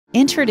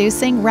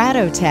Introducing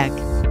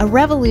RaDoTech, a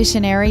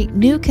revolutionary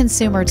new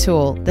consumer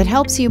tool that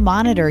helps you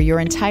monitor your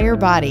entire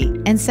body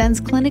and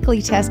sends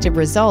clinically tested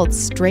results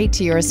straight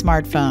to your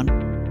smartphone.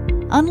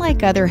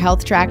 Unlike other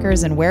health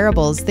trackers and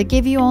wearables that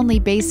give you only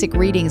basic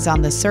readings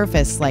on the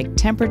surface like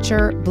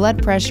temperature,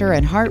 blood pressure,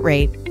 and heart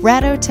rate,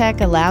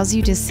 RaDoTech allows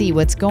you to see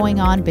what's going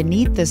on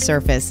beneath the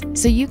surface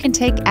so you can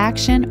take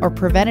action or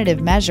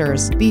preventative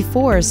measures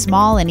before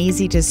small and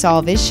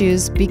easy-to-solve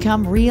issues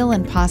become real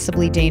and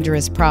possibly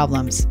dangerous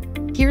problems.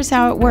 Here's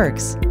how it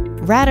works.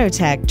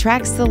 RaDoTech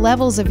tracks the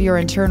levels of your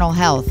internal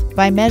health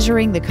by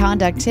measuring the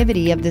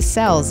conductivity of the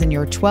cells in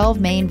your 12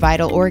 main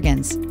vital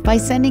organs by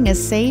sending a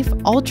safe,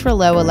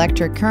 ultra-low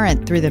electric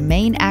current through the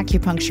main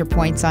acupuncture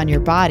points on your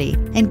body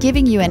and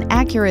giving you an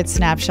accurate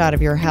snapshot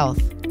of your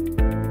health.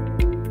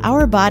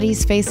 Our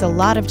bodies face a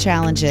lot of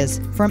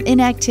challenges, from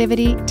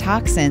inactivity,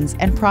 toxins,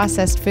 and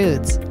processed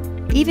foods.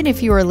 Even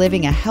if you are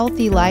living a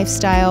healthy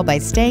lifestyle by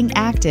staying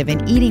active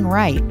and eating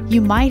right,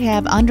 you might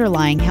have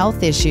underlying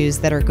health issues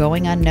that are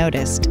going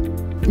unnoticed.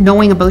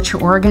 Knowing about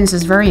your organs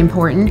is very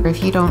important.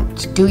 If you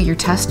don't do your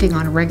testing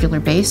on a regular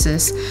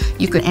basis,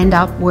 you could end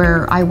up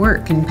where I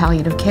work in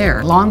palliative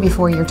care, long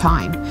before your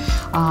time.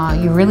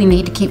 You really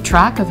need to keep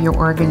track of your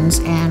organs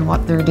and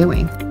what they're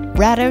doing.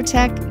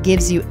 RaDoTech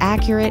gives you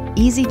accurate,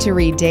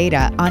 easy-to-read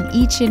data on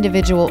each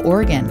individual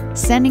organ,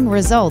 sending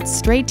results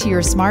straight to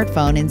your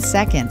smartphone in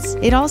seconds.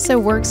 It also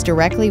works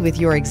directly with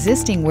your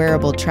existing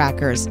wearable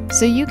trackers,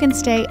 so you can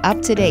stay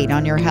up to date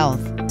on your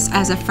health.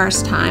 As a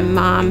first-time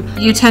mom,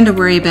 you tend to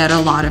worry about a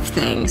lot of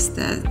things.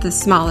 The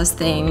smallest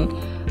thing,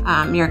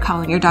 you're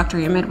calling your doctor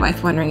or your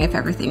midwife wondering if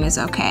everything is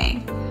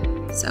okay.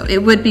 So it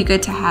would be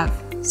good to have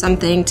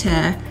something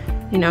to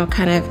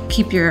kind of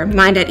keep your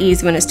mind at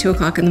ease when it's 2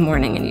 o'clock in the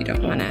morning and you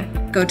don't want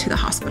to go to the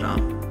hospital.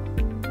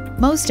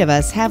 Most of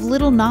us have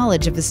little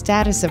knowledge of the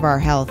status of our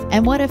health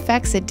and what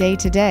affects it day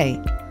to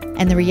day.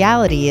 And the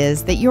reality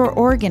is that your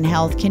organ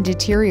health can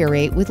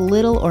deteriorate with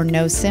little or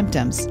no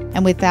symptoms.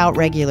 And without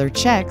regular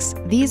checks,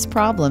 these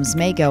problems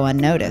may go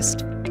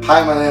unnoticed.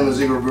 Hi, my name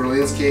is Igor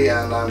Berlinsky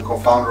and I'm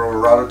co-founder of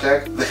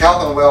RaDoTech. The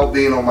health and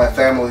well-being of my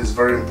family is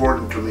very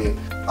important to me.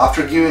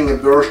 After giving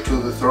birth to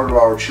the third of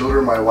our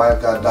children, my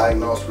wife got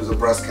diagnosed with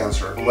breast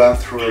cancer. We went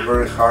through a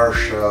very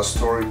harsh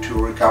story to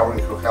recovering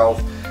her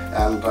health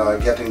and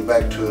getting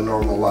back to a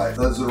normal life.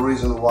 That's the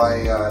reason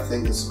why I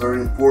think it's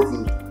very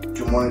important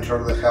to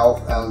monitor the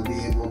health and be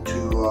able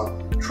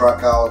to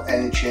track out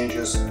any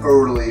changes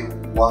early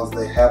once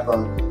they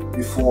happen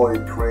before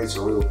it creates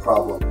a real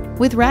problem.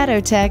 With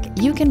RaDoTech,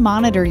 you can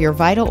monitor your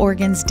vital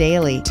organs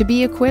daily to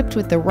be equipped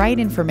with the right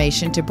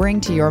information to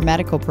bring to your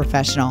medical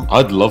professional.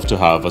 I'd love to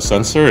have a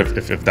sensor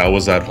if that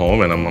was at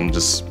home, and I'm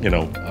just,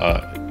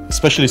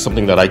 especially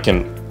something that I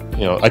can,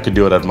 I could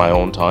do it at my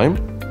own time.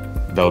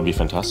 That would be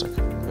fantastic.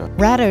 Yeah.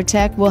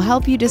 RaDoTech will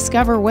help you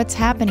discover what's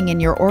happening in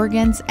your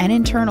organs and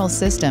internal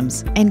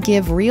systems and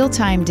give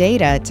real-time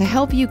data to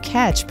help you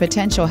catch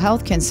potential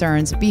health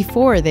concerns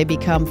before they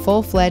become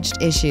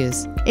full-fledged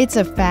issues. It's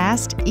a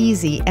fast,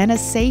 easy, and a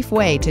safe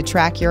way to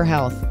track your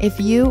health. If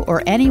you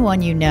or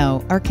anyone you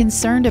know are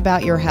concerned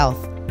about your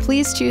health,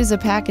 please choose a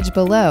package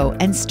below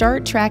and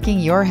start tracking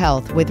your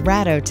health with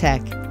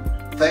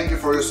RaDoTech. Thank you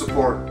for your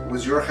support.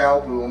 With your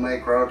help, we will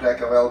make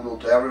RaDoTech available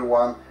to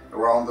everyone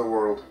around the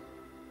world.